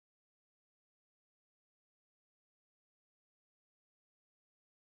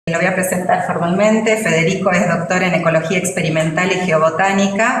Lo voy a presentar formalmente. Federico es doctor en Ecología Experimental y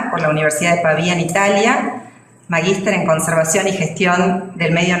Geobotánica por la Universidad de Pavía, en Italia, magíster en Conservación y Gestión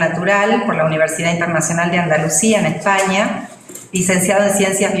del Medio Natural por la Universidad Internacional de Andalucía, en España, licenciado en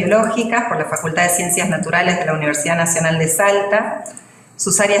Ciencias Biológicas por la Facultad de Ciencias Naturales de la Universidad Nacional de Salta.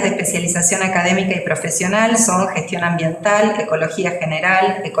 Sus áreas de especialización académica y profesional son gestión ambiental, ecología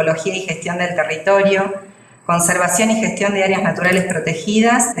general, ecología y gestión del territorio, conservación y gestión de áreas naturales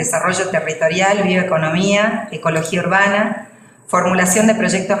protegidas, desarrollo territorial, bioeconomía, ecología urbana, formulación de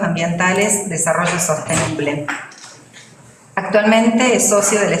proyectos ambientales, desarrollo sostenible. Actualmente es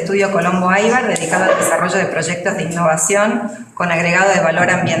socio del estudio Colombo dedicado al desarrollo de proyectos de innovación con agregado de valor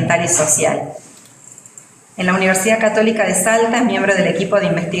ambiental y social. En la Universidad Católica de Salta es miembro del equipo de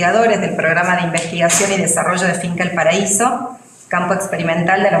investigadores del Programa de Investigación y Desarrollo de Finca El Paraíso, campo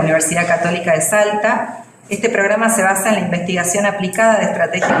experimental de la Universidad Católica de Salta. Este programa se basa en la investigación aplicada de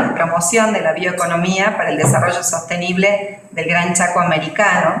estrategias de promoción de la bioeconomía para el desarrollo sostenible del Gran Chaco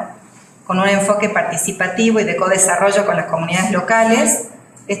americano, con un enfoque participativo y de codesarrollo con las comunidades locales.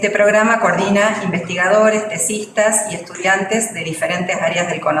 Este programa coordina investigadores, tesistas y estudiantes de diferentes áreas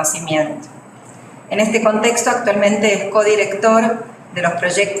del conocimiento. En este contexto, actualmente es codirector de los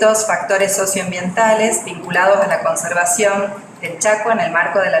proyectos Factores Socioambientales vinculados a la conservación del Chaco en el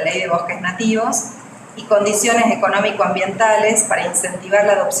marco de la Ley de Bosques Nativos y Condiciones Económico-Ambientales para incentivar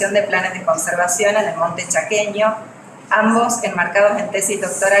la adopción de planes de conservación en el monte chaqueño, ambos enmarcados en tesis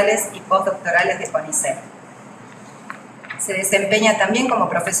doctorales y postdoctorales de CONICET. Se desempeña también como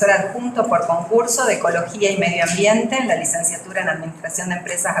profesor adjunto por concurso de Ecología y Medio Ambiente en la licenciatura en Administración de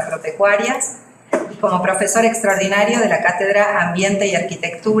Empresas Agropecuarias y como profesor extraordinario de la Cátedra Ambiente y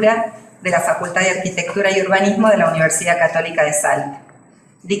Arquitectura de la Facultad de Arquitectura y Urbanismo de la Universidad Católica de Salta.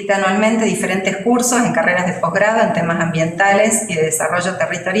 Dicta anualmente diferentes cursos en carreras de posgrado en temas ambientales y de desarrollo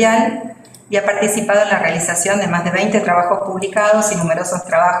territorial y ha participado en la realización de más de 20 trabajos publicados y numerosos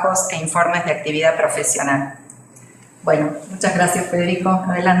trabajos e informes de actividad profesional. Bueno, muchas gracias, Federico.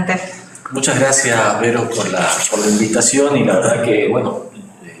 Adelante. Muchas gracias, Vero, por la invitación, y la verdad que, bueno,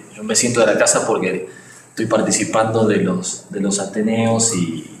 yo me siento de la casa porque estoy participando de los Ateneos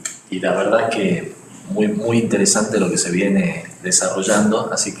y la verdad que muy interesante lo que se viene desarrollando,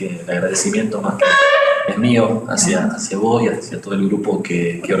 así que el agradecimiento más que es mío hacia vos y hacia todo el grupo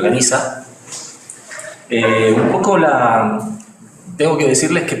que organiza. Un poco tengo que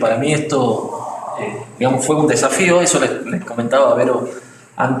decirles que para mí esto digamos, fue un desafío. Eso les comentaba a Vero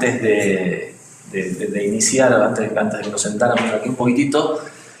antes de iniciar, antes de que nos sentáramos aquí un poquitito.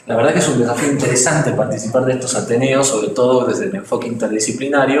 La verdad que es un desafío interesante participar de estos Ateneos, sobre todo desde el enfoque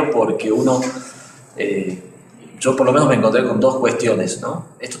interdisciplinario, porque yo por lo menos me encontré con dos cuestiones,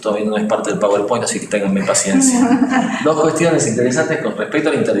 ¿no? Esto todavía no es parte del PowerPoint, así que ténganme paciencia. Dos cuestiones interesantes con respecto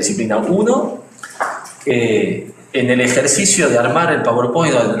a la interdisciplina. Uno, en el ejercicio de armar el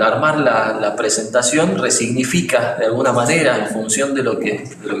PowerPoint, de armar la presentación, resignifica de alguna manera en función de lo que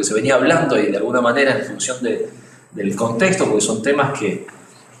se venía hablando y de alguna manera en función del contexto, porque son temas que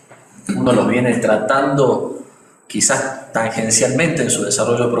uno los viene tratando quizás tangencialmente en su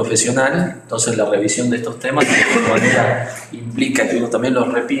desarrollo profesional. Entonces la revisión de estos temas de alguna manera implica que uno también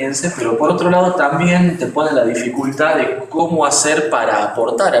los repiense, pero por otro lado también te pone la dificultad de cómo hacer para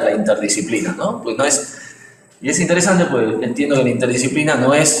aportar a la interdisciplina, ¿no? Pues y es interesante porque entiendo que la interdisciplina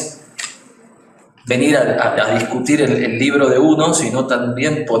no es venir a discutir el libro de uno, sino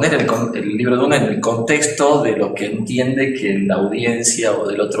también poner el libro de uno en el contexto de lo que entiende que la audiencia o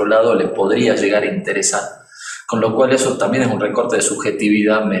del otro lado le podría llegar a interesar. Con lo cual eso también es un recorte de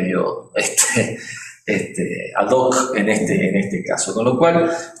subjetividad medio ad hoc en este caso. Con lo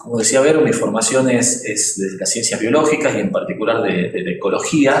cual, como decía Vero, mi formación es de las ciencias biológicas y en particular de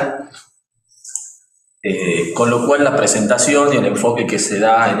ecología. Con lo cual la presentación y el enfoque que se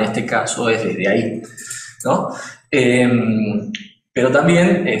da en este caso es desde ahí, ¿no? Pero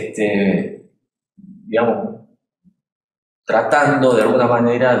también, digamos, tratando de alguna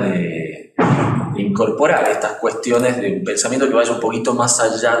manera de incorporar estas cuestiones de un pensamiento que vaya un poquito más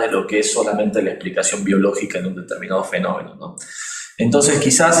allá de lo que es solamente la explicación biológica en un determinado fenómeno, ¿no? Entonces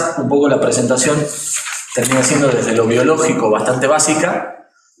quizás un poco la presentación termina siendo desde lo biológico bastante básica,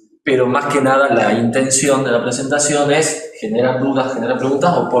 pero más que nada la intención de la presentación es generar dudas, generar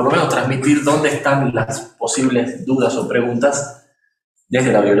preguntas, o por lo menos transmitir dónde están las posibles dudas o preguntas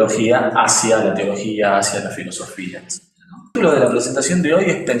desde la biología hacia la teología, hacia la filosofía, etc., ¿no? El título de la presentación de hoy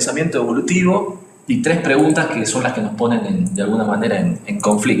es Pensamiento Evolutivo y 3 preguntas que son las que nos ponen de alguna manera en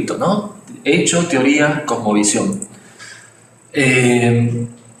conflicto, ¿no? Hecho, teoría, cosmovisión.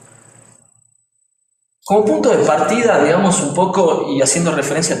 Como punto de partida, digamos, un poco, y haciendo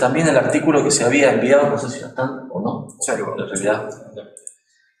referencia también al artículo que se había enviado, no sé si ya están o no, en realidad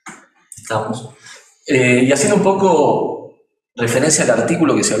estamos, y haciendo un poco referencia al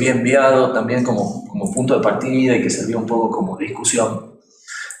artículo que se había enviado también como punto de partida y que servía un poco como discusión.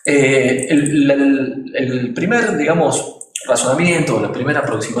 El primer, digamos, razonamiento, la primera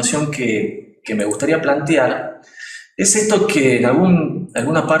aproximación que me gustaría plantear es esto que en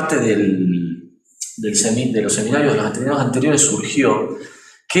alguna parte de los seminarios de los Ateneos anteriores surgió,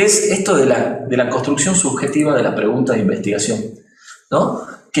 que es esto de la construcción subjetiva de la pregunta de investigación, ¿no?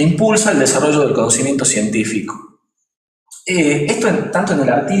 Que impulsa el desarrollo del conocimiento científico. Esto tanto en el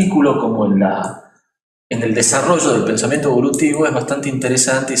artículo como en el desarrollo del pensamiento evolutivo es bastante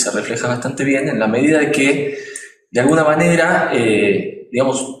interesante y se refleja bastante bien en la medida de que, de alguna manera,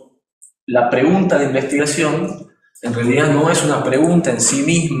 digamos, la pregunta de investigación en realidad no es una pregunta en sí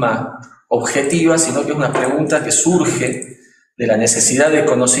misma objetiva, sino que es una pregunta que surge de la necesidad de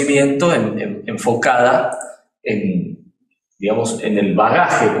conocimiento enfocada digamos, en el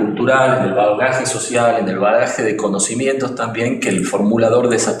bagaje cultural, en el bagaje social, en el bagaje de conocimientos también que el formulador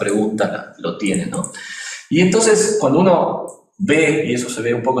de esa pregunta lo tiene, ¿no? Y entonces, cuando uno ve, y eso se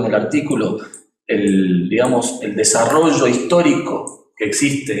ve un poco en el artículo, digamos, el desarrollo histórico que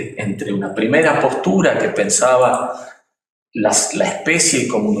existe entre una primera postura que pensaba la especie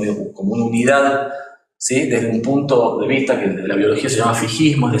como una unidad, ¿sí? Desde un punto de vista que de la biología se llama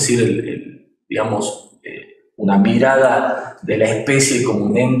fijismo, es decir, digamos, una mirada de la especie como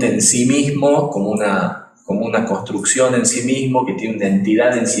un ente en sí mismo, como una construcción en sí mismo, que tiene una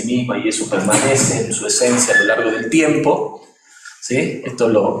entidad en sí misma y eso permanece en su esencia a lo largo del tiempo, ¿sí? Esto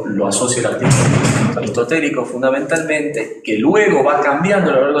lo asocia el artículo aristotélico fundamentalmente, que luego va cambiando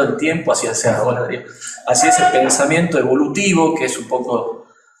a lo largo del tiempo hacia ese pensamiento evolutivo, que es un poco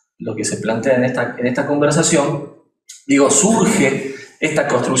lo que se plantea en esta conversación. Digo, surge esta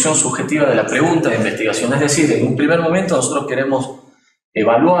construcción subjetiva de la pregunta de investigación, es decir, en un primer momento nosotros queremos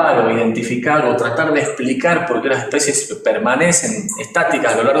evaluar o identificar o tratar de explicar por qué las especies permanecen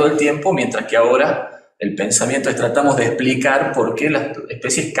estáticas a lo largo del tiempo, mientras que ahora el pensamiento es tratamos de explicar por qué las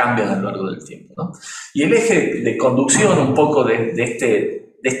especies cambian a lo largo del tiempo, ¿no? Y el eje de conducción un poco de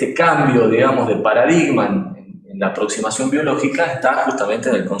este cambio, digamos, de paradigma en la aproximación biológica está justamente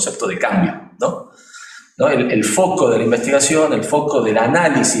en el concepto de cambio, ¿no? El foco de la investigación, el foco del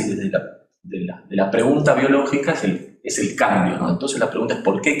análisis de la pregunta biológica es el cambio, ¿no? Entonces la pregunta es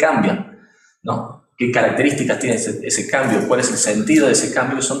 ¿por qué cambian? ¿No? ¿Qué características tiene ese cambio? ¿Cuál es el sentido de ese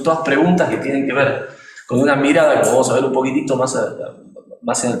cambio? Son todas preguntas que tienen que ver con una mirada, como vamos a ver un poquitito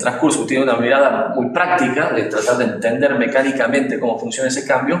más en el transcurso, tiene una mirada muy práctica de tratar de entender mecánicamente cómo funciona ese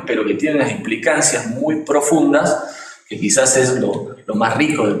cambio, pero que tiene unas implicancias muy profundas, que quizás es lo más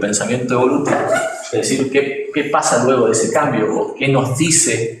rico del pensamiento evolutivo, es decir, ¿qué pasa luego de ese cambio? ¿O qué nos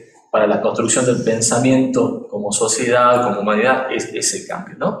dice para la construcción del pensamiento como sociedad, como humanidad, ese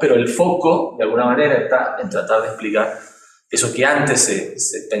cambio, ¿no? Pero el foco, de alguna manera, está en tratar de explicar eso que antes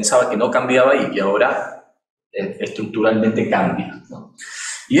se pensaba que no cambiaba y que ahora estructuralmente cambia, ¿no?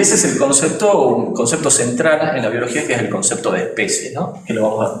 Y ese es un concepto central en la biología, que es el concepto de especie, ¿no? Que lo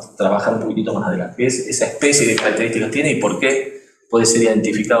vamos a trabajar un poquitito más adelante. ¿Qué es esa especie, qué características tiene y por qué puede ser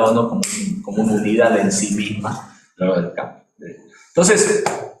identificado o no como una unidad en sí misma a lo largo del campo? Entonces,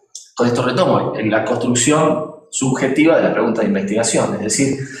 con esto retomo, en la construcción subjetiva de la pregunta de investigación, es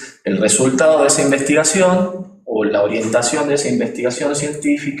decir, el resultado de esa investigación o la orientación de esa investigación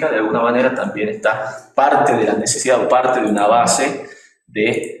científica, de alguna manera también está parte de la necesidad o parte de una base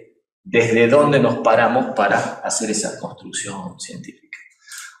de desde dónde nos paramos para hacer esa construcción científica.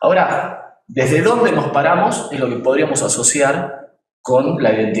 Ahora, desde dónde nos paramos es lo que podríamos asociar con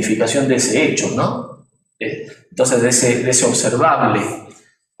la identificación de ese hecho, ¿no? Entonces, de ese observable,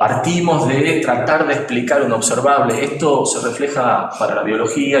 partimos de tratar de explicar un observable. Esto se refleja para la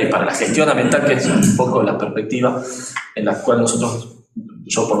biología y para la gestión ambiental, que es un poco la perspectiva en la cual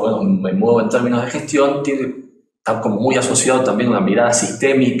yo por lo menos me muevo en términos de gestión, está como muy asociado también a una mirada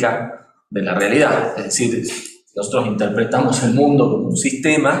sistémica de la realidad. Es decir, nosotros interpretamos el mundo como un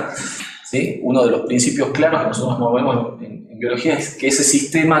sistema, ¿sí? Uno de los principios claros que nosotros movemos en biología es que ese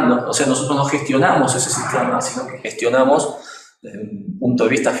sistema, o sea, nosotros no gestionamos ese sistema, sino que gestionamos desde un punto de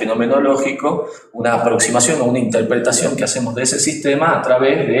vista fenomenológico una aproximación o una interpretación que hacemos de ese sistema a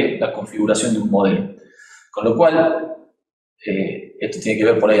través de la configuración de un modelo. Con lo cual, esto tiene que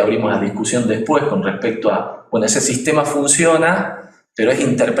ver, por ahí abrimos la discusión después con respecto a, bueno, ese sistema funciona, pero es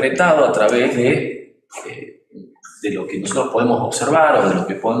interpretado a través de lo que nosotros podemos observar o de lo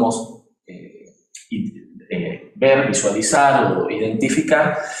que podemos ver, visualizar o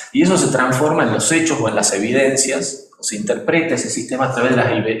identificar, y eso se transforma en los hechos o en las evidencias, o se interpreta ese sistema a través de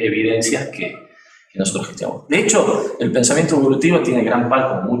las evidencias que nosotros gestionamos. De hecho, el pensamiento evolutivo tiene gran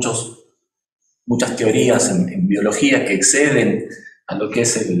parte, como muchas teorías en biología que exceden a lo que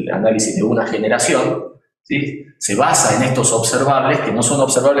es el análisis de una generación, ¿sí? Se basa en estos observables que no son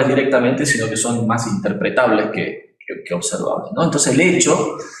observables directamente, sino que son más interpretables que observables, ¿no? Entonces el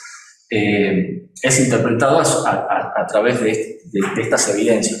hecho es interpretado a través de estas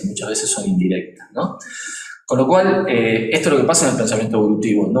evidencias, que muchas veces son indirectas, ¿no? Con lo cual, esto es lo que pasa en el pensamiento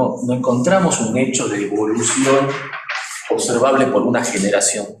evolutivo. No encontramos un hecho de evolución observable por una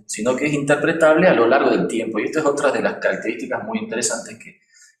generación, sino que es interpretable a lo largo del tiempo. Y esta es otra de las características muy interesantes que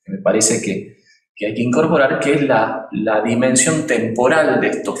me parece que hay que incorporar, que es la dimensión temporal de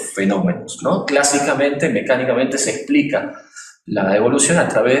estos fenómenos, ¿no? Clásicamente, mecánicamente, se explica la evolución a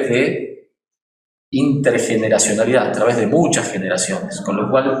través de intergeneracionalidad, a través de muchas generaciones, con lo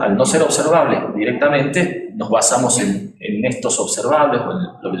cual, al no ser observable directamente, nos basamos en estos observables, o en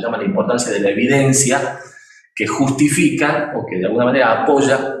lo que se llama la importancia de la evidencia, que justifica o que de alguna manera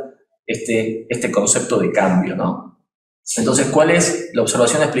apoya este concepto de cambio, ¿no? Entonces, ¿cuál es la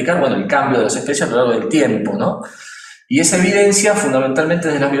observación a explicar? Bueno, el cambio de las especies a lo largo del tiempo, ¿no? Y esa evidencia, fundamentalmente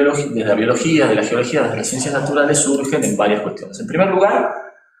desde la biología, de la geología, desde las ciencias naturales, surgen en varias cuestiones. En primer lugar,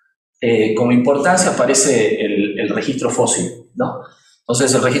 como importancia aparece el registro fósil, ¿no?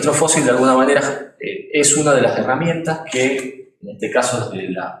 Entonces, el registro fósil, de alguna manera, es una de las herramientas que, en este caso, de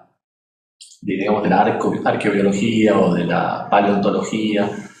la arqueobiología o de la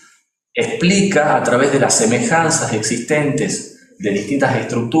paleontología, explica a través de las semejanzas existentes de distintas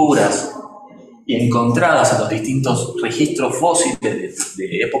estructuras y encontradas en los distintos registros fósiles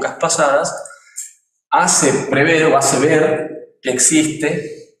de épocas pasadas, hace prever o hace ver que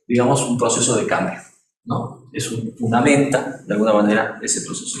existe, digamos, un proceso de cambio, ¿no? Fundamenta, de alguna manera, ese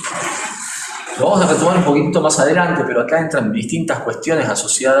proceso de cambio. Lo vamos a retomar un poquito más adelante, pero acá entran distintas cuestiones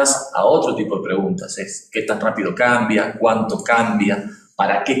asociadas a otro tipo de preguntas. Es ¿qué tan rápido cambia? ¿Cuánto cambia?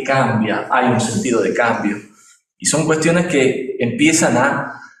 ¿Para qué cambia? ¿Hay un sentido de cambio? Y son cuestiones que empiezan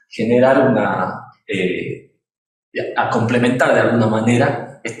a generar a complementar de alguna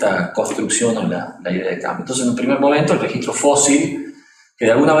manera esta construcción o la idea de cambio. Entonces, en un primer momento, el registro fósil, que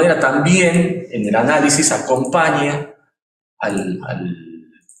de alguna manera también en el análisis acompaña al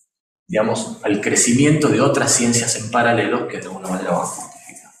crecimiento de otras ciencias en paralelo que de alguna manera van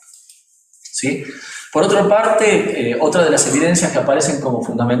justificando, ¿sí? Por otra parte, otra de las evidencias que aparecen como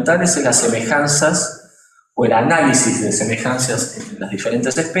fundamentales es las semejanzas o el análisis de semejanzas en las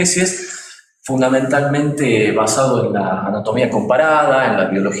diferentes especies, fundamentalmente basado en la anatomía comparada, en la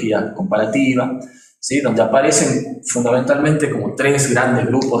biología comparativa, ¿sí? Donde aparecen fundamentalmente como tres grandes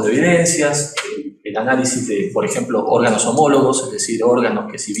grupos de evidencias: el análisis de, por ejemplo, órganos homólogos, es decir, órganos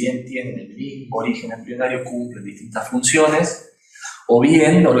que si bien tienen el mismo origen embrionario cumplen distintas funciones, o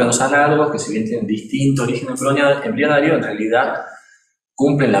bien órganos análogos que si bien tienen distinto origen embrionario, en realidad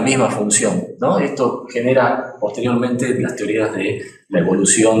cumplen la misma función, ¿no? Esto genera posteriormente las teorías de la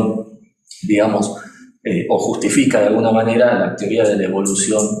evolución, digamos, o justifica de alguna manera la teoría de la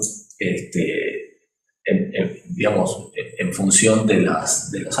evolución, en función de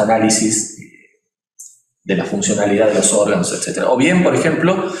los análisis de la funcionalidad de los órganos, etc. O bien, por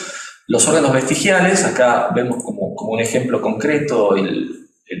ejemplo, los órganos vestigiales. Acá vemos como un ejemplo concreto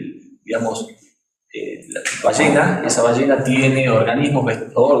la ballena. Esa ballena tiene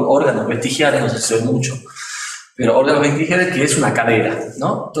órganos vestigiales, no sé si se ve mucho, pero órganos vestigiales, que es una cadera,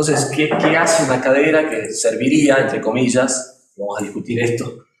 ¿no? Entonces, ¿qué hace una cadera que serviría, entre comillas? Vamos a discutir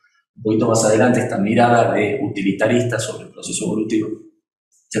esto un poquito más adelante, esta mirada de utilitarista sobre el proceso evolutivo.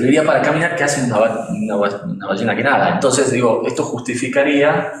 Serviría para caminar. ¿Qué hace una ballena que nada? Entonces, digo, esto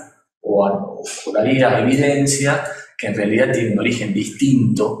justificaría o daría evidencia que en realidad tiene un origen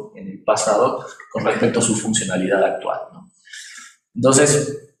distinto en el pasado con respecto a su funcionalidad actual, ¿no?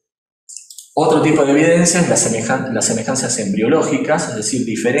 Entonces, otro tipo de evidencia es las semejanzas embriológicas, es decir,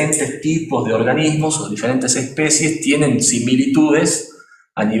 diferentes tipos de organismos o diferentes especies tienen similitudes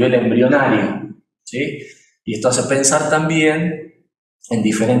a nivel embrionario, ¿sí? Y esto hace pensar también en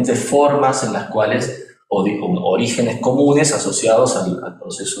diferentes formas en las cuales, o orígenes comunes asociados al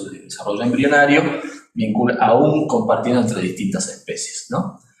proceso de desarrollo embrionario, aún compartiendo entre distintas especies,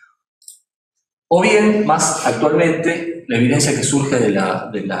 ¿no? O bien, más actualmente, la evidencia que surge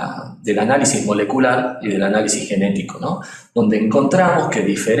del análisis molecular y del análisis genético, ¿no? Donde encontramos que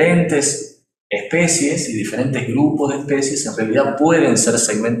diferentes especies y diferentes grupos de especies en realidad pueden ser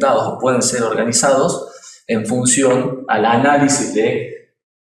segmentados o pueden ser organizados en función al análisis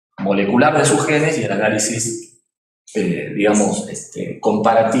molecular de sus genes y el análisis digamos,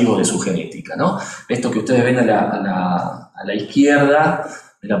 comparativo de su genética, ¿no? Esto que ustedes ven a la izquierda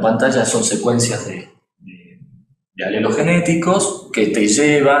de la pantalla son secuencias de alelos genéticos que te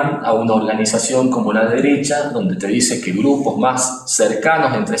llevan a una organización como la derecha, donde te dice que grupos más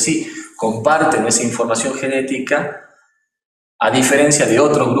cercanos entre sí comparten esa información genética, a diferencia de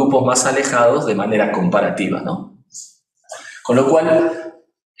otros grupos más alejados de manera comparativa, ¿no? Con lo cual,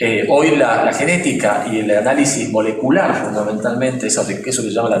 hoy la genética y el análisis molecular, fundamentalmente, eso que se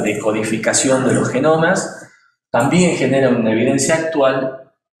llama la decodificación de los genomas, también genera una evidencia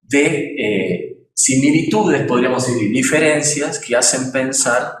actual de similitudes, podríamos decir, y diferencias que hacen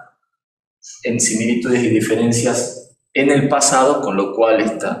pensar en similitudes y diferencias en el pasado, con lo cual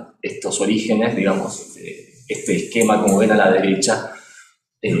estos orígenes, digamos, este esquema, como ven a la derecha,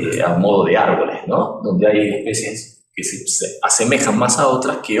 a modo de árboles, ¿no? Donde hay especies que se asemejan más a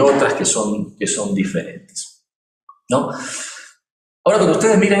otras que son diferentes, ¿no? Ahora, cuando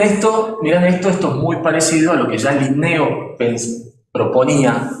ustedes miran esto es muy parecido a lo que ya Linneo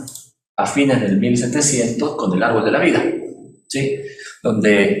proponía a fines del 1700 con el árbol de la vida, ¿sí?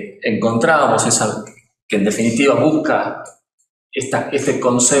 Donde encontrábamos que en definitiva busca este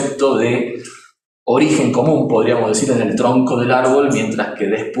concepto de origen común, podríamos decir, en el tronco del árbol, mientras que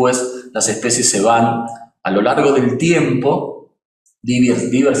después las especies se van a lo largo del tiempo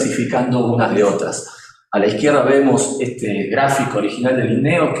diversificando unas de otras. A la izquierda vemos este gráfico original de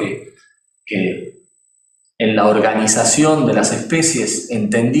Linneo que en la organización de las especies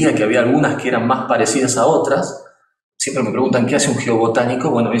entendía que había algunas que eran más parecidas a otras. Siempre me preguntan ¿qué hace un geobotánico?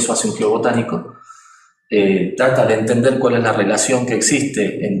 Bueno, eso hace un geobotánico. Trata de entender cuál es la relación que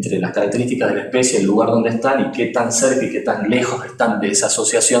existe entre las características de la especie, el lugar donde están y qué tan cerca y qué tan lejos están de esa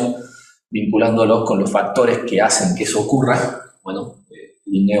asociación, vinculándolos con los factores que hacen que eso ocurra. Bueno,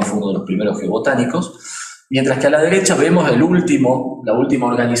 Linneo fue uno de los primeros geobotánicos. Mientras que a la derecha vemos la última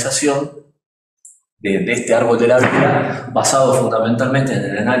organización de este árbol de la vida, basado fundamentalmente en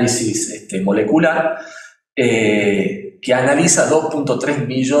el análisis molecular, que analiza 2.3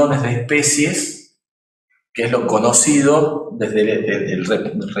 millones de especies, que es lo conocido desde el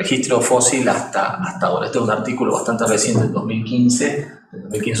registro fósil hasta ahora. Este es un artículo bastante reciente, del 2015. En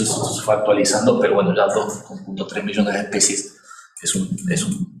 2015 se fue actualizando, pero bueno, ya 2.3 millones de especies es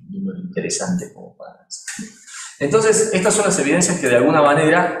un número interesante como para... Entonces, estas son las evidencias que de alguna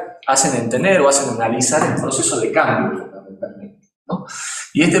manera hacen entender o hacen analizar el proceso de cambio, fundamentalmente, ¿no?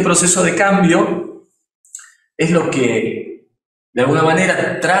 Y este proceso de cambio es lo que de alguna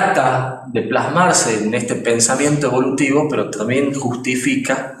manera trata de plasmarse en este pensamiento evolutivo, pero también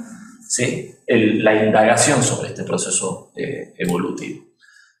justifica, ¿sí?, la indagación sobre este proceso evolutivo.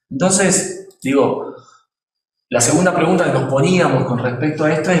 Entonces, digo, la segunda pregunta que nos poníamos con respecto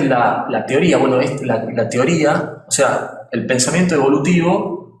a esto es la teoría. Bueno, la teoría, o sea, el pensamiento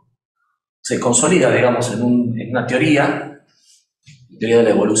evolutivo se consolida, digamos, en una teoría de la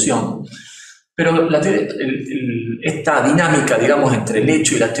evolución. Pero esta dinámica, digamos, entre el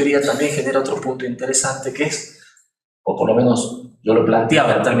hecho y la teoría también genera otro punto interesante que es, o por lo menos yo lo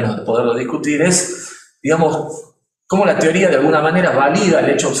planteaba en términos de poderlo discutir, es, digamos, cómo la teoría de alguna manera valida el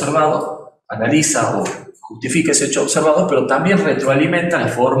hecho observado, analiza o justifica ese hecho observado, pero también retroalimenta la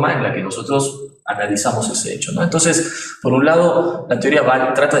forma en la que nosotros analizamos ese hecho, ¿no? Entonces, por un lado, la teoría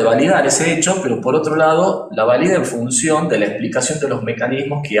trata de validar ese hecho, pero por otro lado, la valida en función de la explicación de los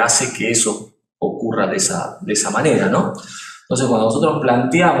mecanismos que hace que eso ocurra de esa manera, ¿no? Entonces, cuando nosotros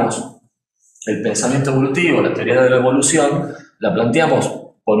planteamos el pensamiento evolutivo, la teoría de la evolución, la planteamos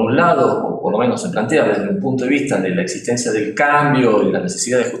por un lado, o por lo menos se plantea desde un punto de vista de la existencia del cambio y la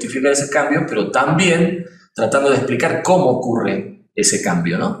necesidad de justificar ese cambio, pero también tratando de explicar cómo ocurre ese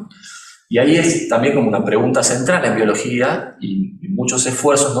cambio, ¿no? Y ahí es también como una pregunta central en biología y muchos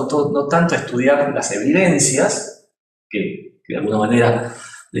esfuerzos, no tanto estudiar las evidencias que de alguna manera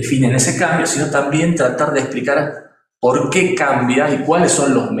definen ese cambio, sino también tratar de explicar por qué cambia y cuáles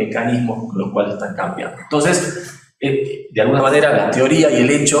son los mecanismos con los cuales están cambiando. Entonces, de alguna manera la teoría y el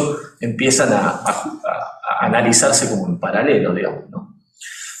hecho empiezan a analizarse como en paralelo, digamos, ¿no?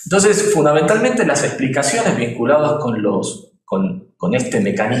 Entonces, fundamentalmente las explicaciones vinculadas con este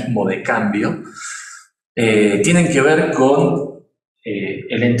mecanismo de cambio tienen que ver con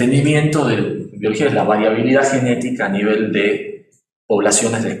el entendimiento de biología de la variabilidad genética a nivel de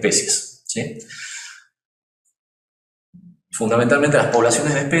poblaciones de especies, ¿sí? Fundamentalmente las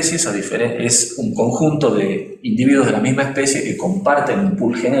poblaciones de especies es un conjunto de individuos de la misma especie que comparten un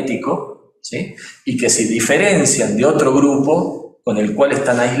pool genético, ¿sí?, y que se diferencian de otro grupo con el cual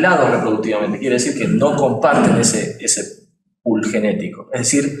están aislados reproductivamente. Quiere decir que no comparten ese pool genético. Es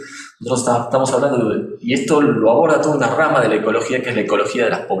decir, nosotros estamos hablando y esto lo aborda toda una rama de la ecología, que es la ecología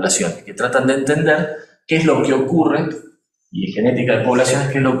de las poblaciones, que tratan de entender qué es lo que ocurre, y en genética de poblaciones,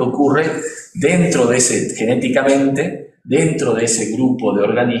 qué es lo que ocurre dentro de genéticamente, dentro de ese grupo de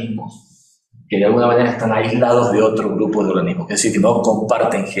organismos, que de alguna manera están aislados de otro grupo de organismos, es decir, que no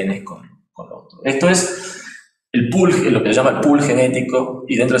comparten genes con otros. Esto es el pool, lo que se llama el pool genético,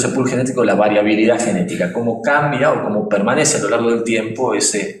 y dentro de ese pool genético la variabilidad genética, cómo cambia o cómo permanece a lo largo del tiempo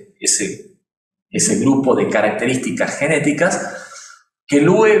ese grupo de características genéticas que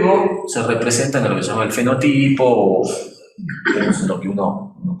luego se representan en lo que se llama el fenotipo, o lo que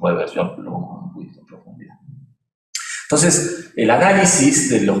uno puede ver, yo lo vamos a en profundidad. Entonces, el análisis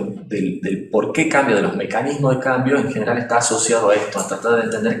del por qué cambia, de los mecanismos de cambio, en general está asociado a esto, a tratar de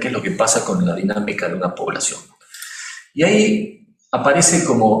entender qué es lo que pasa con la dinámica de una población. Y ahí aparece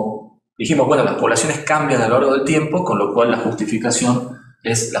como, dijimos, bueno, las poblaciones cambian a lo largo del tiempo, con lo cual la justificación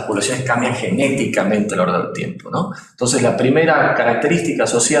es las poblaciones cambian genéticamente a lo largo del tiempo, ¿no? Entonces, la primera característica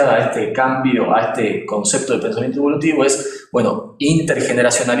asociada a este cambio, a este concepto de pensamiento evolutivo es, bueno,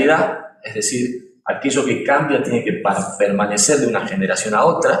 intergeneracionalidad, es decir, aquello que cambia tiene que permanecer de una generación a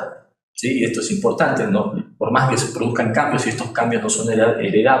otra, ¿sí? Y esto es importante, ¿no? Por más que se produzcan cambios, y estos cambios no son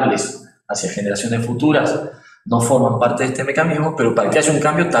heredables hacia generaciones futuras, no forman parte de este mecanismo, pero para que haya un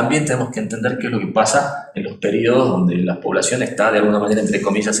cambio también tenemos que entender qué es lo que pasa en los periodos donde la población está de alguna manera, entre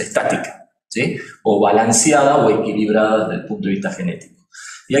comillas, estática, ¿sí? O balanceada o equilibrada desde el punto de vista genético.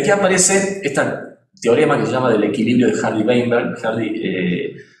 Y aquí aparece este teorema que se llama del equilibrio de Hardy-Weinberg.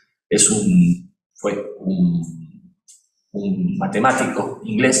 Hardy fue un matemático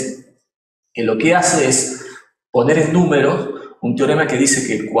inglés que lo que hace es poner en números un teorema que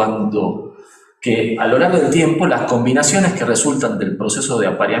dice que a lo largo del tiempo las combinaciones que resultan del proceso de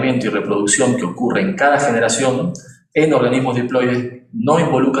apareamiento y reproducción que ocurre en cada generación en organismos diploides no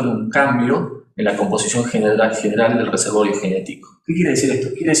involucran un cambio en la composición general del reservorio genético. ¿Qué quiere decir esto?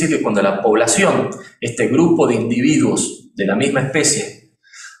 Quiere decir que cuando la población, este grupo de individuos de la misma especie,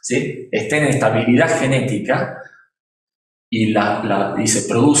 ¿sí?, esté en estabilidad genética y se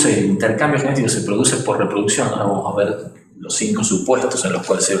produce el intercambio genético, se produce por reproducción, ahora vamos a ver los 5 supuestos en los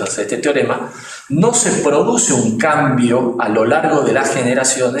cuales se basa este teorema, no se produce un cambio a lo largo de las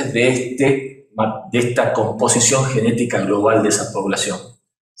generaciones de esta composición genética global de esa población,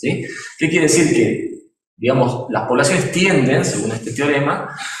 ¿sí? ¿Qué quiere decir? Que, digamos, las poblaciones tienden, según este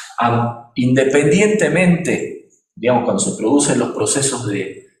teorema, independientemente, digamos, cuando se producen los procesos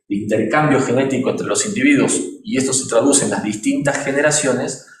de intercambio genético entre los individuos, y esto se traduce en las distintas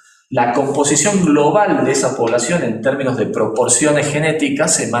generaciones, la composición global de esa población en términos de proporciones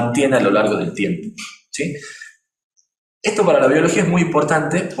genéticas se mantiene a lo largo del tiempo, ¿sí? Esto para la biología es muy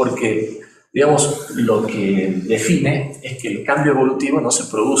importante porque, digamos, lo que define es que el cambio evolutivo no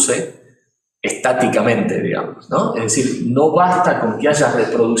se produce estáticamente, digamos, ¿no? Es decir, no basta con que haya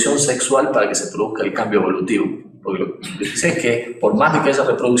reproducción sexual para que se produzca el cambio evolutivo. Porque lo que dice es que por más de que haya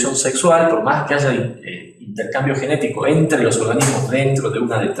reproducción sexual, por más que haya intercambio genético entre los organismos dentro de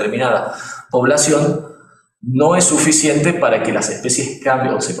una determinada población, no es suficiente para que las especies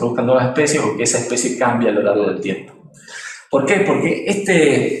cambien o se produzcan nuevas especies o que esa especie cambie a lo largo del tiempo. ¿Por qué? Porque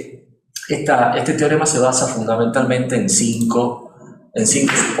este teorema se basa fundamentalmente en cinco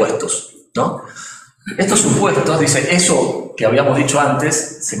supuestos, ¿no? Estos supuestos dicen eso que habíamos dicho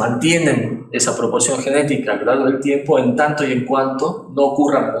antes, se mantiene esa proporción genética a lo largo del tiempo en tanto y en cuanto no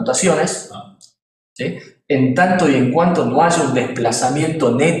ocurran mutaciones, ¿sí?, en tanto y en cuanto no haya un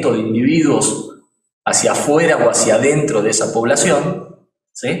desplazamiento neto de individuos hacia afuera o hacia adentro de esa población,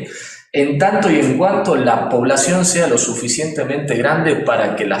 ¿sí?, en tanto y en cuanto la población sea lo suficientemente grande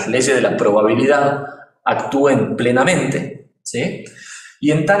para que las leyes de la probabilidad actúen plenamente, ¿sí?, y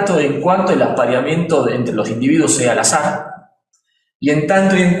en tanto y en cuanto el apareamiento entre los individuos sea al azar, y en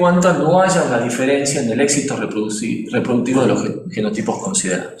tanto y en cuanto no haya una diferencia en el éxito reproductivo de los genotipos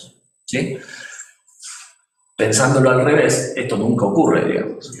considerados, ¿sí? Pensándolo al revés, esto nunca ocurre,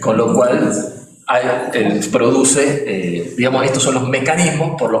 digamos, con lo cual produce, digamos, estos son los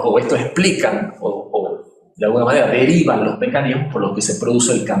mecanismos o esto explican o de alguna manera derivan los mecanismos por los que se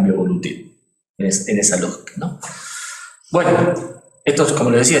produce el cambio evolutivo en esa lógica, ¿no? Bueno, estos, como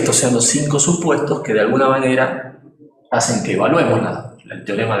les decía, estos son los 5 supuestos que de alguna manera hacen que evaluemos el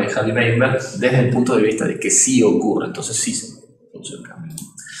teorema de Hardy-Weinberg desde el punto de vista de que sí ocurre, entonces sí se produce el cambio.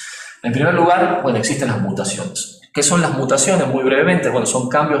 En primer lugar, bueno, existen las mutaciones. ¿Qué son las mutaciones? Muy brevemente, bueno, son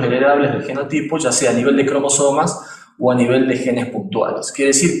cambios heredables del genotipo, ya sea a nivel de cromosomas o a nivel de genes puntuales. Quiere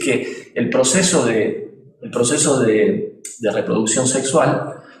decir que el proceso de reproducción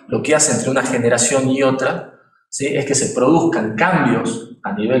sexual, lo que hace entre una generación y otra, ¿sí? Es que se produzcan cambios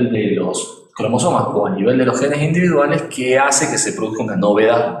a nivel de los cromosomas o a nivel de los genes individuales que hace que se produzca una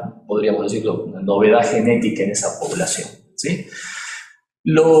novedad, podríamos decirlo, una novedad genética en esa población, ¿sí?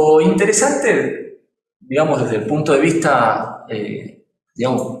 Lo interesante, digamos, desde el punto de vista,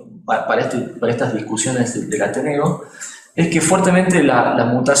 digamos, para estas discusiones del Ateneo, es que fuertemente la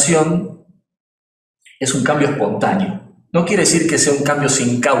mutación es un cambio espontáneo. No quiere decir que sea un cambio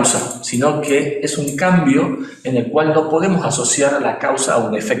sin causa, sino que es un cambio en el cual no podemos asociar la causa a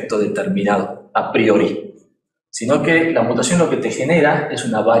un efecto determinado, a priori, sino que la mutación lo que te genera es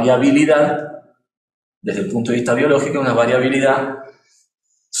una variabilidad, desde el punto de vista biológico, una variabilidad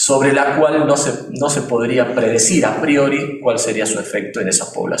sobre la cual no se podría predecir a priori cuál sería su efecto en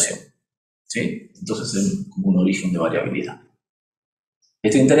esa población, ¿sí? Entonces es como un origen de variabilidad.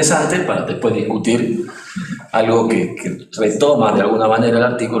 Esto es interesante para después discutir algo que retoma de alguna manera el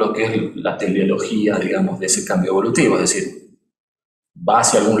artículo, que es la teleología, digamos, de ese cambio evolutivo, es decir, va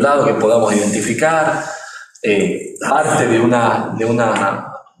hacia algún lado que podamos identificar, parte de una,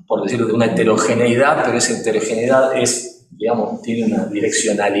 por decirlo, de una heterogeneidad, pero esa heterogeneidad es, digamos, tiene una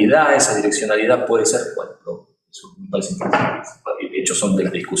direccionalidad, esa direccionalidad puede ser, bueno, eso me parece interesante, de hecho son de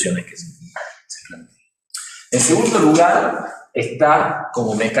las discusiones que se plantean. En segundo lugar, está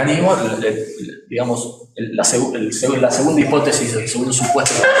como mecanismo, digamos, la segunda hipótesis, el segundo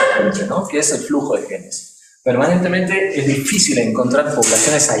supuesto, ¿no? Que es el flujo de genes. Permanentemente es difícil encontrar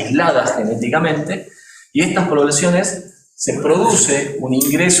poblaciones aisladas genéticamente, y estas poblaciones se produce un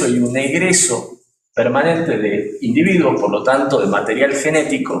ingreso y un egreso permanente de individuos, por lo tanto de material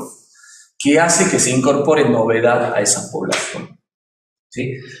genético, que hace que se incorpore novedad a esa población,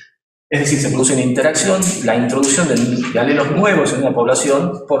 ¿sí? Es decir, se produce una interacción, la introducción de alelos nuevos en una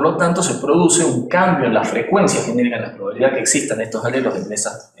población, por lo tanto se produce un cambio en la frecuencia genética, en la probabilidad que existan estos alelos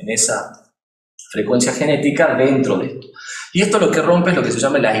en esa frecuencia genética dentro de esto. Y esto lo que rompe es lo que se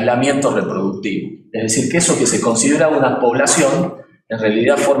llama el aislamiento reproductivo. Es decir, que eso que se considera una población, en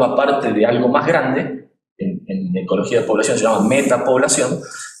realidad forma parte de algo más grande, en ecología de población se llama metapoblación,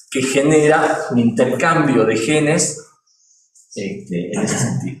 que genera un intercambio de genes en ese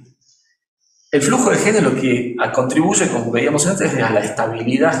sentido. El flujo de genes lo que contribuye, como veíamos antes, es a la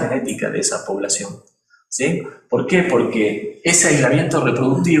estabilidad genética de esa población, ¿sí? ¿Por qué? Porque ese aislamiento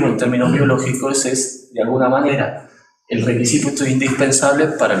reproductivo en términos biológicos es, de alguna manera, el requisito indispensable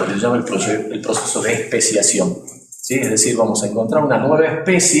para lo que se llama el proceso de especiación, ¿sí? Es decir, vamos a encontrar una nueva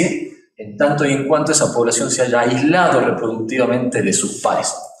especie en tanto y en cuanto esa población se haya aislado reproductivamente de sus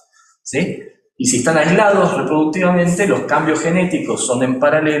pares, ¿sí? Y si están aislados reproductivamente, los cambios genéticos son en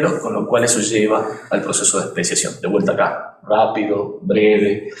paralelo, con lo cual eso lleva al proceso de especiación. De vuelta acá, rápido,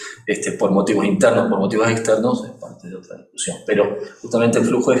 breve, por motivos internos, por motivos externos, es parte de otra discusión. Pero justamente el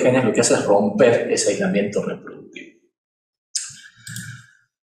flujo de genes lo que hace es romper ese aislamiento reproductivo.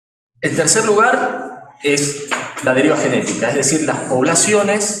 En tercer lugar es la deriva genética, es decir, las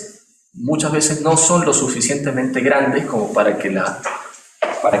poblaciones muchas veces no son lo suficientemente grandes como para que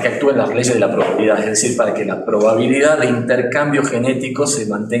actúen las leyes de la probabilidad, es decir, para que la probabilidad de intercambio genético se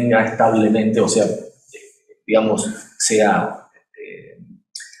mantenga establemente, o sea, digamos, sea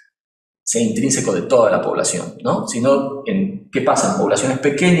intrínseco de toda la población, ¿no? Sino, ¿qué pasa? En poblaciones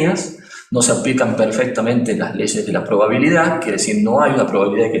pequeñas no se aplican perfectamente las leyes de la probabilidad, quiere decir, no hay una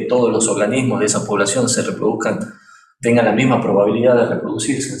probabilidad de que todos los organismos de esa población se reproduzcan, tengan la misma probabilidad de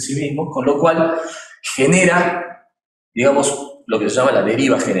reproducirse en sí mismos, con lo cual genera, digamos, lo que se llama la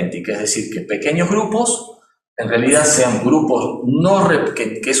deriva genética, es decir, que pequeños grupos en realidad sean grupos,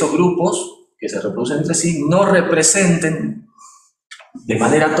 que esos grupos que se reproducen entre sí no representen de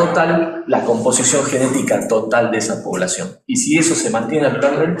manera total la composición genética total de esa población. Y si eso se mantiene a lo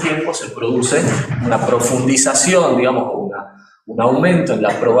largo del tiempo, se produce una profundización, digamos, un aumento en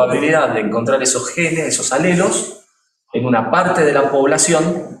la probabilidad de encontrar esos genes, esos alelos, en una parte de la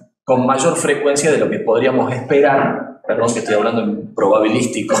población con mayor frecuencia de lo que podríamos esperar. Perdón que estoy hablando en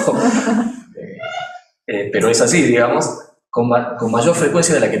probabilístico, pero es así, digamos, con mayor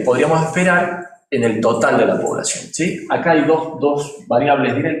frecuencia de la que podríamos esperar en el total de la población, ¿sí? Acá hay dos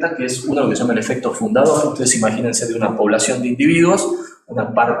variables directas, que es uno lo que se llama el efecto fundador. Ustedes imagínense de una población de individuos,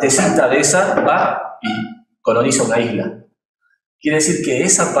 una partecita de esa va y coloniza una isla. Quiere decir que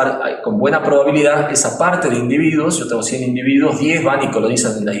con buena probabilidad, esa parte de individuos, yo tengo 100 individuos, 10 van y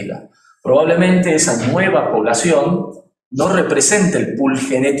colonizan la isla. Probablemente esa nueva población no represente el pool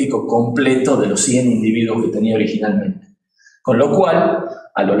genético completo de los 100 individuos que tenía originalmente. Con lo cual,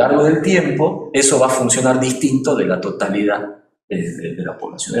 a lo largo del tiempo, eso va a funcionar distinto de la totalidad de la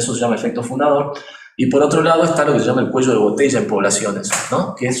población. Eso se llama efecto fundador. Y por otro lado está lo que se llama el cuello de botella en poblaciones,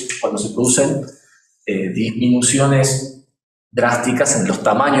 ¿no? Que es cuando se producen disminuciones drásticas en los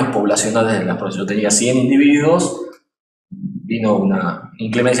tamaños poblacionales de las poblaciones. Yo tenía 100 individuos, vino una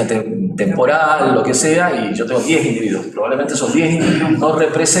inclemencia temporal, lo que sea, y yo tengo 10 individuos. Probablemente esos 10 individuos no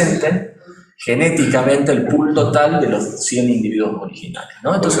representen genéticamente el pool total de los 100 individuos originales,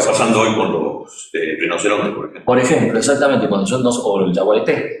 ¿no? Entonces, está pasando hoy con los rinocerontes, por ejemplo. Por ejemplo, exactamente, o el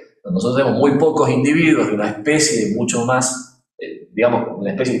yaguareté. Nosotros tenemos muy pocos individuos de una especie de mucho más, digamos, una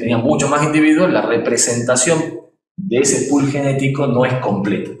especie que tenía mucho más individuos, la representación de ese pool genético no es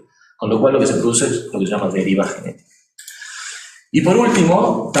completa, con lo cual lo que se produce es lo que se llama deriva genética. Y por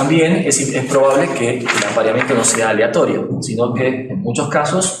último, también es probable que el apareamiento no sea aleatorio, sino que en muchos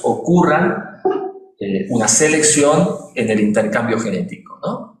casos ocurran una selección en el intercambio genético,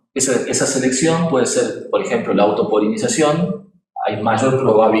 ¿no? Esa selección puede ser, por ejemplo, la autopolinización. Hay mayor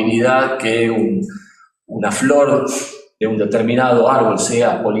probabilidad que una flor de un determinado árbol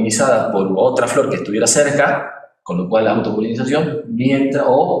sea polinizada por otra flor que estuviera cerca, con lo cual la autopolinización,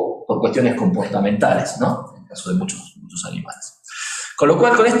 o por cuestiones comportamentales, ¿no? En el caso de muchos animales. Con lo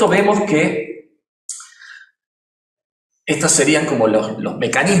cual, con esto vemos que estos serían como los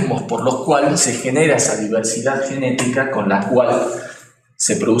mecanismos por los cuales se genera esa diversidad genética con la cual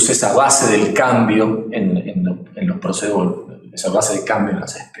se produce esa base del cambio en los procesos, esa base de cambio en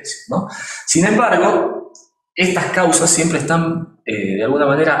las especies, ¿no? Sin embargo, estas causas siempre están de alguna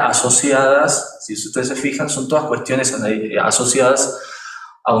manera asociadas, si ustedes se fijan, son todas cuestiones asociadas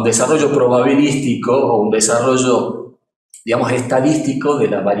a un desarrollo probabilístico o un desarrollo, digamos, estadístico de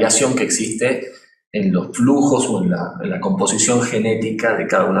la variación que existe en los flujos o en la composición genética de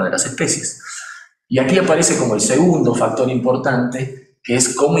cada una de las especies. Y aquí aparece como el segundo factor importante, que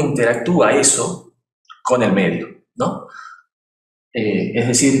es cómo interactúa eso con el medio, ¿no? Es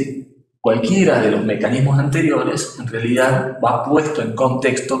decir, cualquiera de los mecanismos anteriores en realidad va puesto en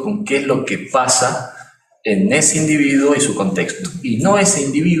contexto con qué es lo que pasa en ese individuo y su contexto. Y no ese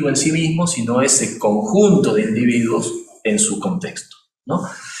individuo en sí mismo, sino ese conjunto de individuos en su contexto, ¿no?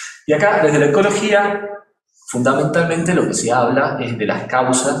 Y acá, desde la ecología, fundamentalmente lo que se habla es de las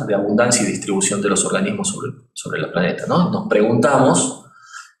causas de abundancia y distribución de los organismos sobre el planeta, ¿no? Nos preguntamos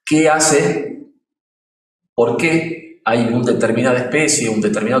qué hace, por qué hay una determinada especie, un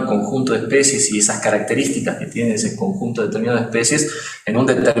determinado conjunto de especies y esas características que tiene ese conjunto determinado de especies en un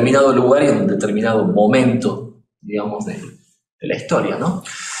determinado lugar y en un determinado momento, digamos, de la historia, ¿no?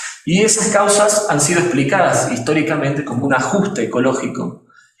 Y esas causas han sido explicadas históricamente como un ajuste ecológico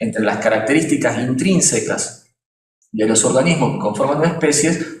entre las características intrínsecas de los organismos que conforman una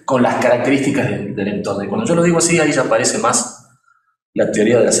especie con las características del entorno. Y cuando yo lo digo así, ahí ya aparece más la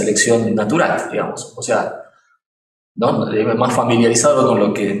teoría de la selección natural, digamos. O sea, ¿no? Más familiarizado con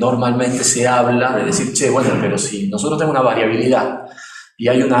lo que normalmente se habla, de decir, che, bueno, pero si nosotros tenemos una variabilidad y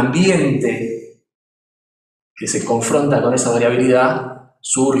hay un ambiente que se confronta con esa variabilidad,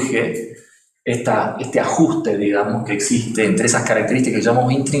 surge este ajuste, digamos, que existe entre esas características que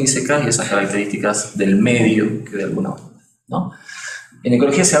llamamos intrínsecas y esas características del medio, que de alguna manera, ¿no? En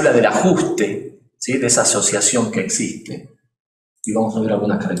ecología se habla del ajuste, ¿sí? De esa asociación que existe, y vamos a ver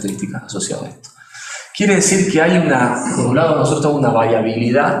algunas características asociadas a esto. Quiere decir que hay por un lado nosotros tenemos una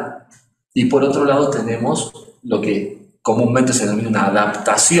variabilidad y por otro lado tenemos lo que comúnmente se denomina una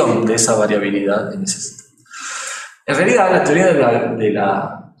adaptación de esa variabilidad en ese sentido. En realidad, la teoría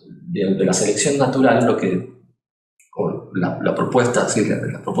de la selección natural, la propuesta, ¿sí?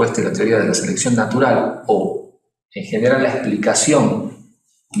 la propuesta y la teoría de la selección natural, o en general la explicación,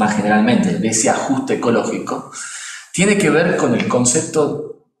 más generalmente, de ese ajuste ecológico, tiene que ver con el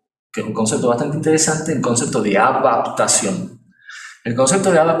concepto, que es un concepto bastante interesante, el concepto de adaptación. El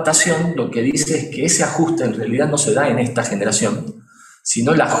concepto de adaptación lo que dice es que ese ajuste en realidad no se da en esta generación,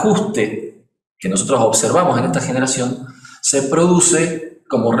 sino el ajuste que nosotros observamos en esta generación se produce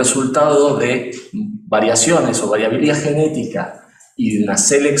como resultado de variaciones o variabilidad genética y de una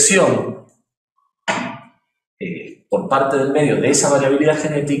selección por parte del medio de esa variabilidad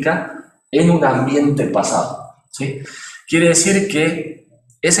genética en un ambiente pasado, ¿sí? Quiere decir que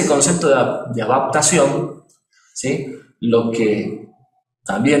ese concepto de adaptación, ¿sí? Lo que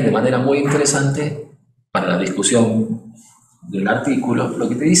también de manera muy interesante para la discusión del artículo, lo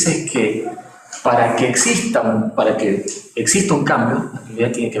que te dice es que para que exista un cambio, en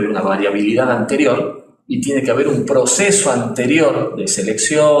realidad tiene que haber una variabilidad anterior y tiene que haber un proceso anterior de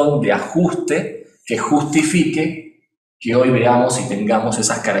selección, de ajuste, que justifique que hoy veamos y tengamos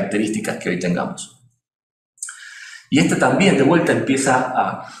esas características que hoy tengamos. Y este también, de vuelta,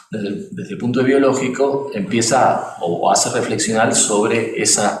 desde el punto de biológico, empieza o hace reflexionar sobre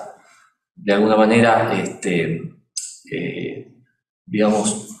esa, de alguna manera,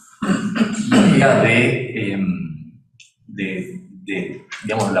 digamos, idea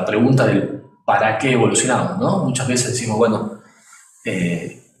digamos, la pregunta del ¿para qué evolucionamos?, ¿no? Muchas veces decimos, bueno,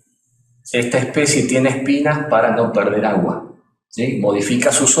 esta especie tiene espinas para no perder agua, ¿sí?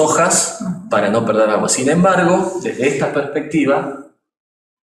 Modifica sus hojas para no perder agua. Sin embargo, desde esta perspectiva,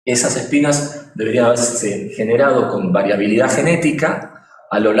 esas espinas deberían haberse generado con variabilidad genética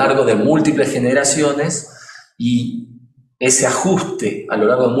a lo largo de múltiples generaciones, y ese ajuste a lo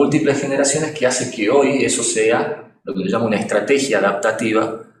largo de múltiples generaciones que hace que hoy eso sea lo que se llama una estrategia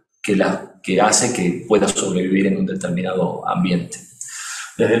adaptativa que hace que pueda sobrevivir en un determinado ambiente.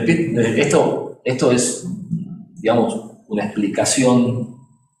 Esto es, digamos, una explicación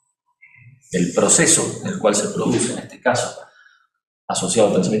del proceso en el cual se produce, en este caso, asociado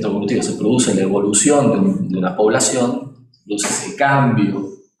al pensamiento evolutivo, se produce la evolución de una población, produce ese cambio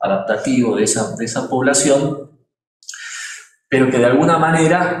adaptativo de esa población, pero que de alguna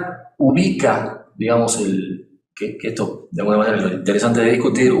manera ubica, digamos, que esto de alguna manera es lo interesante de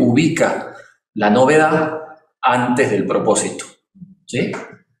discutir, ubica la novedad antes del propósito, ¿sí?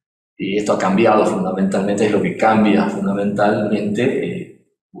 Y esto ha cambiado fundamentalmente, es lo que cambia fundamentalmente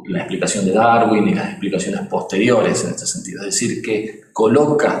la explicación de Darwin y las explicaciones posteriores en este sentido, es decir, que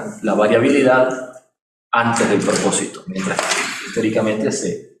coloca la variabilidad antes del propósito, mientras que históricamente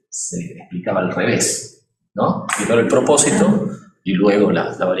se explicaba al revés, ¿no? Primero el propósito y luego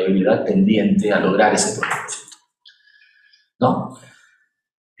la variabilidad tendiente a lograr ese propósito, ¿no?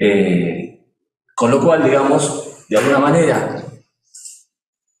 Con lo cual, digamos, de alguna manera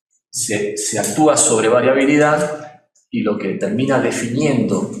se actúa sobre variabilidad, y lo que termina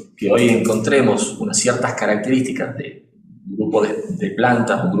definiendo que hoy encontremos unas ciertas características de un grupo de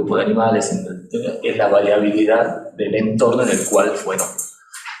plantas, un grupo de animales, es la variabilidad del entorno en el cual fueron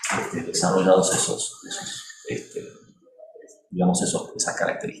desarrollados esas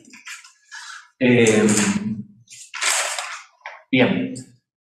características. Bien,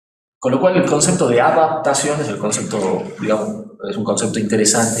 con lo cual el concepto de adaptación es el concepto, digamos, es un concepto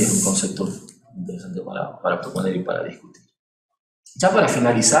interesante, es un concepto interesante para proponer y para discutir. Ya para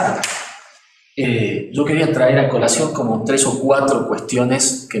finalizar, yo quería traer a colación como 3 o 4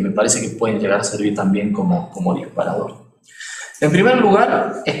 cuestiones que me parece que pueden llegar a servir también como disparador. En primer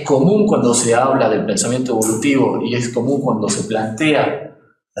lugar, es común cuando se habla del pensamiento evolutivo, y es común cuando se plantea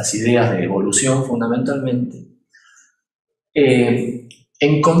las ideas de evolución fundamentalmente,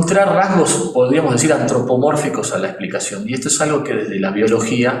 encontrar rasgos, podríamos decir, antropomórficos a la explicación. Y esto es algo que desde la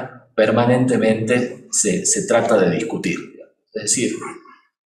biología permanentemente se trata de discutir. Es decir,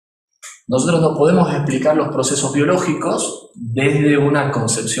 nosotros no podemos explicar los procesos biológicos desde una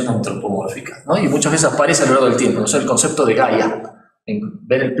concepción antropomórfica, ¿no? Y muchas veces aparece a lo largo del tiempo, ¿no? O sea, el concepto de Gaia,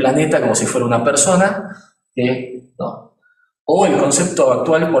 ver el planeta como si fuera una persona, ¿no? O el concepto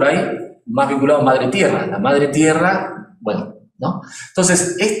actual por ahí, más vinculado a Madre Tierra. La Madre Tierra, bueno, ¿no?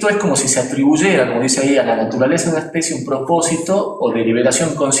 Entonces, esto es como si se atribuyera, como dice ahí, a la naturaleza de una especie un propósito o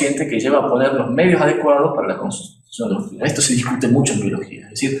deliberación consciente que lleva a poner los medios adecuados para la construcción de los fines. Esto se discute mucho en biología.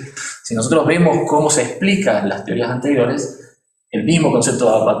 Es decir, si nosotros vemos cómo se explican las teorías anteriores, el mismo concepto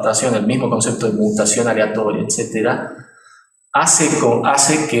de adaptación, el mismo concepto de mutación aleatoria, etc.,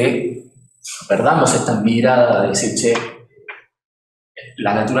 hace que perdamos esta mirada de decir, che,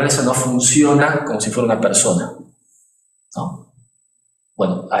 la naturaleza no funciona como si fuera una persona, ¿no?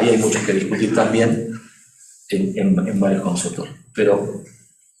 Bueno, ahí hay mucho que discutir también en varios conceptos, pero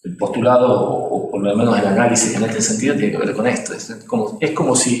el postulado, o por lo menos el análisis en este sentido, tiene que ver con esto. Es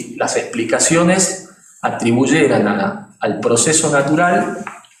como si las explicaciones atribuyeran al proceso natural,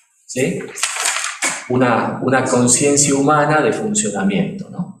 ¿sí?, una conciencia humana de funcionamiento,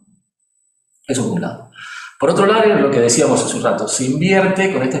 ¿no? Eso por un lado. Por otro lado, lo que decíamos hace un rato,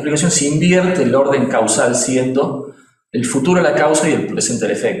 con esta explicación se invierte el orden causal, siendo el futuro la causa y el presente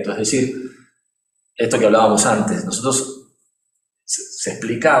el efecto. Es decir, esto que hablábamos antes, nosotros se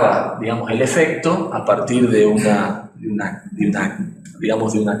explicaba, digamos, el efecto a partir de una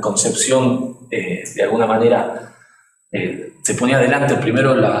concepción, de alguna manera, se ponía adelante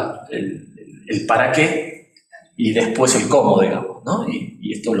primero el para qué y después el cómo, digamos, ¿no?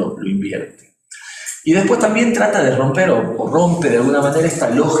 Y esto lo invierte. Y después también trata de romper o rompe de alguna manera esta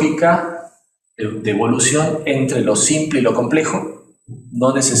lógica de evolución entre lo simple y lo complejo.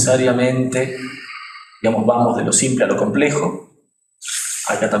 No necesariamente, digamos, vamos de lo simple a lo complejo.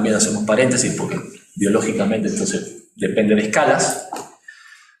 Acá también hacemos paréntesis porque biológicamente entonces depende de escalas.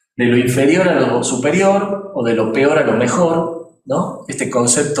 De lo inferior a lo superior o de lo peor a lo mejor, ¿no? Este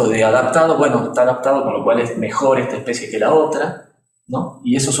concepto de adaptado, bueno, está adaptado, con lo cual es mejor esta especie que la otra, ¿no?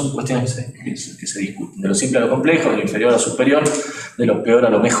 Y eso son cuestiones que se discuten. De lo simple a lo complejo, de lo inferior a lo superior, de lo peor a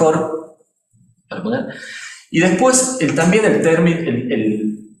lo mejor. para poner. Y después también el término,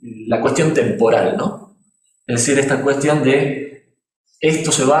 la cuestión temporal, ¿no? Es decir, esta cuestión de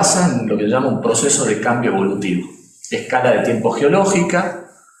esto se basa en lo que se llama un proceso de cambio evolutivo. Escala de tiempo geológica,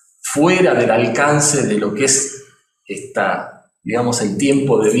 fuera del alcance de lo que es digamos, el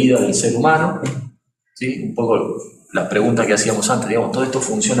tiempo de vida del ser humano, ¿sí? Un poco la pregunta que hacíamos antes, digamos, todo esto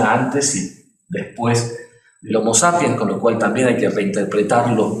funciona antes y después del Homo sapiens, con lo cual también hay que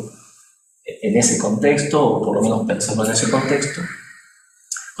reinterpretarlo en ese contexto, o por lo menos pensarlo en ese contexto.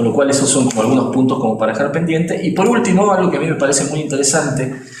 Con lo cual esos son como algunos puntos como para dejar pendiente. Y por último, algo que a mí me parece muy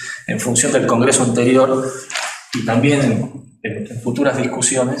interesante en función del congreso anterior y también en futuras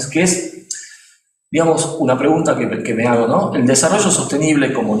discusiones, que es, digamos, una pregunta que me hago, ¿no? El desarrollo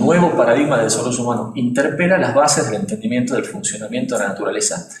sostenible como nuevo paradigma de desarrollo humano interpela las bases del entendimiento del funcionamiento de la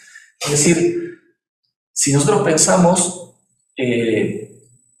naturaleza. Es decir, si nosotros pensamos,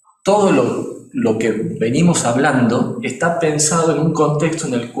 todo lo que venimos hablando está pensado en un contexto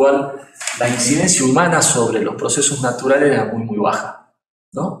en el cual la incidencia humana sobre los procesos naturales era muy, muy baja,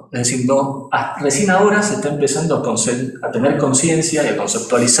 ¿no? Es decir, recién ahora se está empezando a tener conciencia y a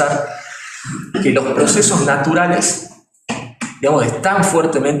conceptualizar que los procesos naturales, digamos, están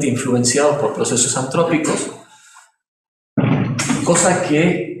fuertemente influenciados por procesos antrópicos, cosa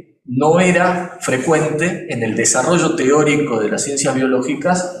que no era frecuente en el desarrollo teórico de las ciencias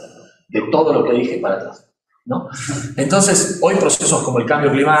biológicas de todo lo que dije para atrás, ¿no? Entonces, hoy procesos como el cambio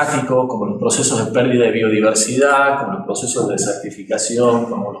climático, como los procesos de pérdida de biodiversidad, como los procesos de desertificación,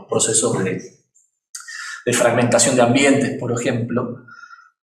 como los procesos de fragmentación de ambientes, por ejemplo,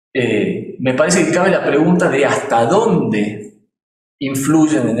 me parece que cabe la pregunta de hasta dónde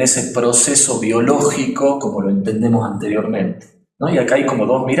influyen en ese proceso biológico como lo entendemos anteriormente, ¿no? Y acá hay como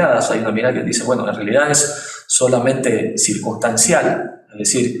dos miradas. Hay una mirada que dice, bueno, en realidad es solamente circunstancial, es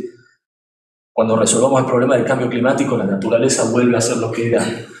decir, cuando resolvamos el problema del cambio climático, la naturaleza vuelve a ser lo que era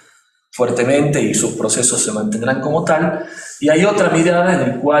fuertemente y sus procesos se mantendrán como tal. Y hay otra mirada en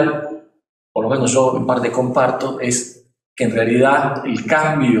la cual, por lo menos yo en parte comparto, es que en realidad el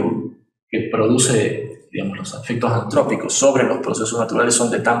cambio que produce, digamos, los efectos antrópicos sobre los procesos naturales son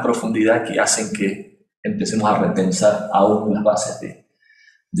de tan profundidad que hacen que empecemos a repensar aún las bases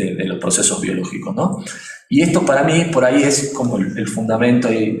de los procesos biológicos, ¿no? Y esto para mí, por ahí es como el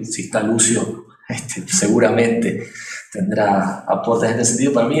fundamento, y si está Lucio, seguramente tendrá aportes en ese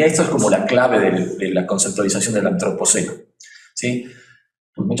sentido. Para mí esto es como la clave de la conceptualización del antropoceno, ¿sí?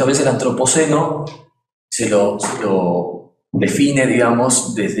 Porque muchas veces el antropoceno se lo define,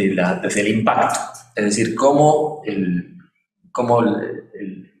 digamos, desde el impacto, es decir, cómo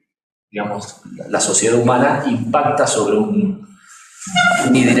digamos, la sociedad humana impacta sobre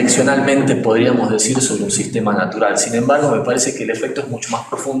unidireccionalmente, podríamos decir, sobre un sistema natural. Sin embargo, me parece que el efecto es mucho más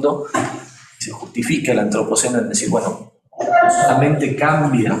profundo y se justifica el antropoceno en decir, bueno, no solamente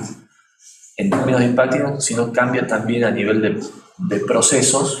cambia en términos de impacto, sino cambia también a nivel de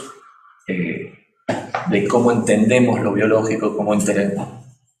procesos, de cómo entendemos lo biológico, cómo entendemos,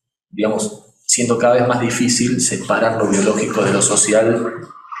 digamos, siendo cada vez más difícil separar lo biológico de lo social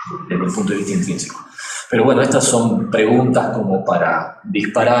desde el punto de vista intrínseco. Pero bueno, estas son preguntas como para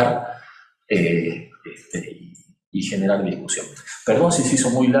disparar y generar discusión. Perdón si se hizo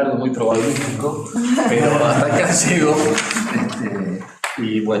muy largo, muy probabilístico, pero hasta acá llego.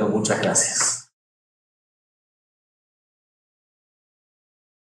 Y bueno, muchas gracias.